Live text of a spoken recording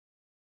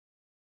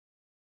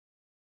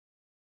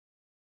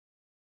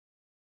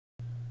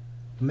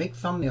make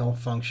thumbnail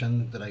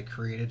function that I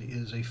created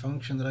is a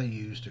function that I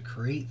use to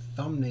create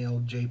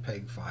thumbnail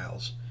JPEG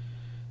files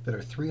that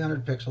are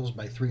 300 pixels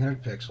by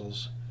 300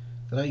 pixels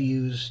that I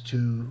use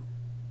to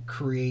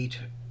create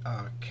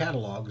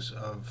catalogs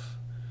of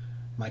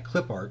my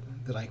clip art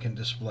that I can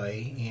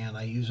display, and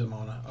I use them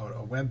on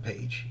a web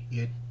page.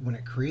 When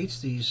it creates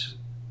these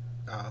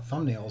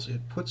thumbnails,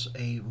 it puts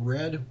a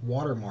red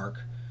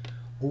watermark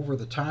over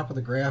the top of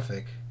the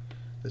graphic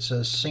that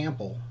says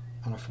sample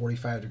on a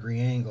 45-degree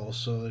angle,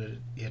 so that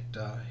it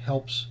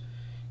helps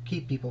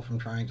keep people from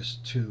trying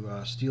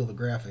to steal the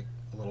graphic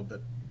a little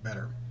bit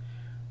better.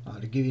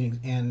 To give you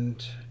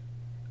and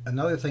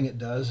another thing it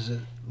does is it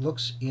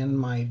looks in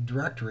my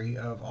directory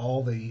of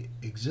all the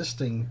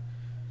existing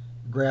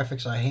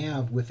graphics I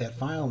have with that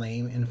file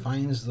name and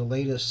finds the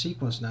latest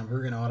sequence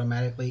number and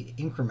automatically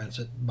increments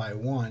it by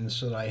 1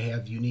 so that I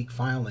have unique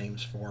file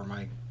names for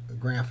my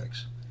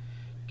graphics.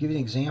 To give you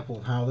an example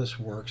of how this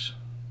works,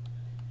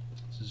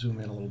 let's zoom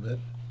in a little bit,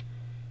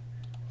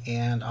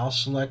 and I'll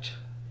select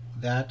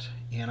that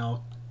and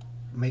I'll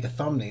make a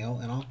thumbnail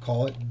and I'll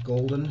call it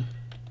Golden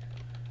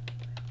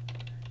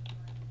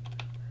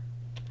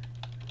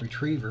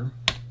Retriever.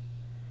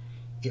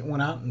 It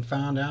went out and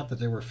found out that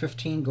there were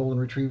 15 golden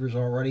retrievers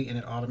already, and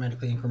it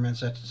automatically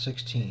increments that to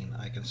 16.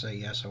 I can say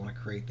yes, I want to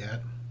create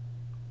that.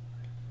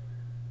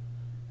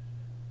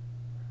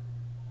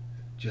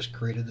 Just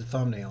created the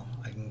thumbnail.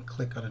 I can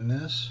click on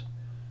this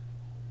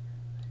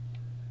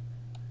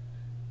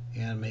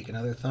and make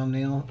another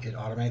thumbnail. It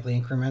automatically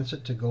increments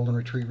it to golden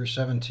retriever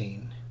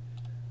 17.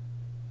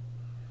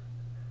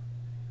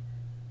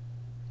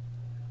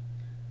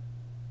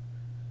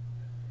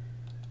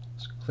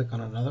 Let's click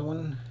on another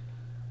one,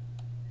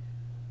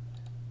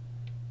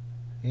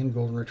 and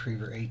golden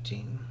retriever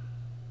 18.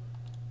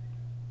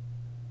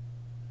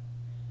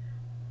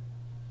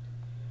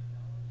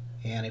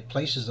 And it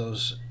places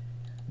those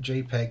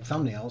JPEG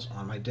thumbnails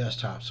on my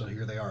desktop. So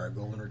here they are, a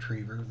golden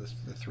retriever,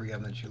 the 3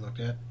 of them that you looked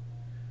at.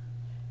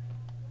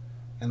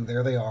 And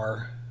there they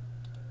are,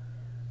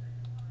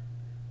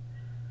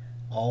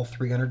 all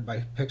 300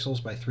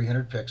 pixels by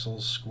 300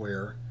 pixels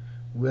square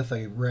with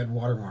a red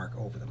watermark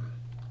over them.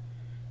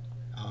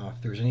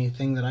 If there's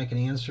anything that I can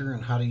answer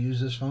on how to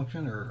use this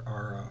function,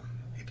 or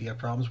if you have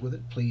problems with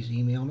it, please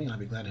email me and I'll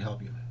be glad to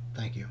help you.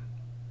 Thank you.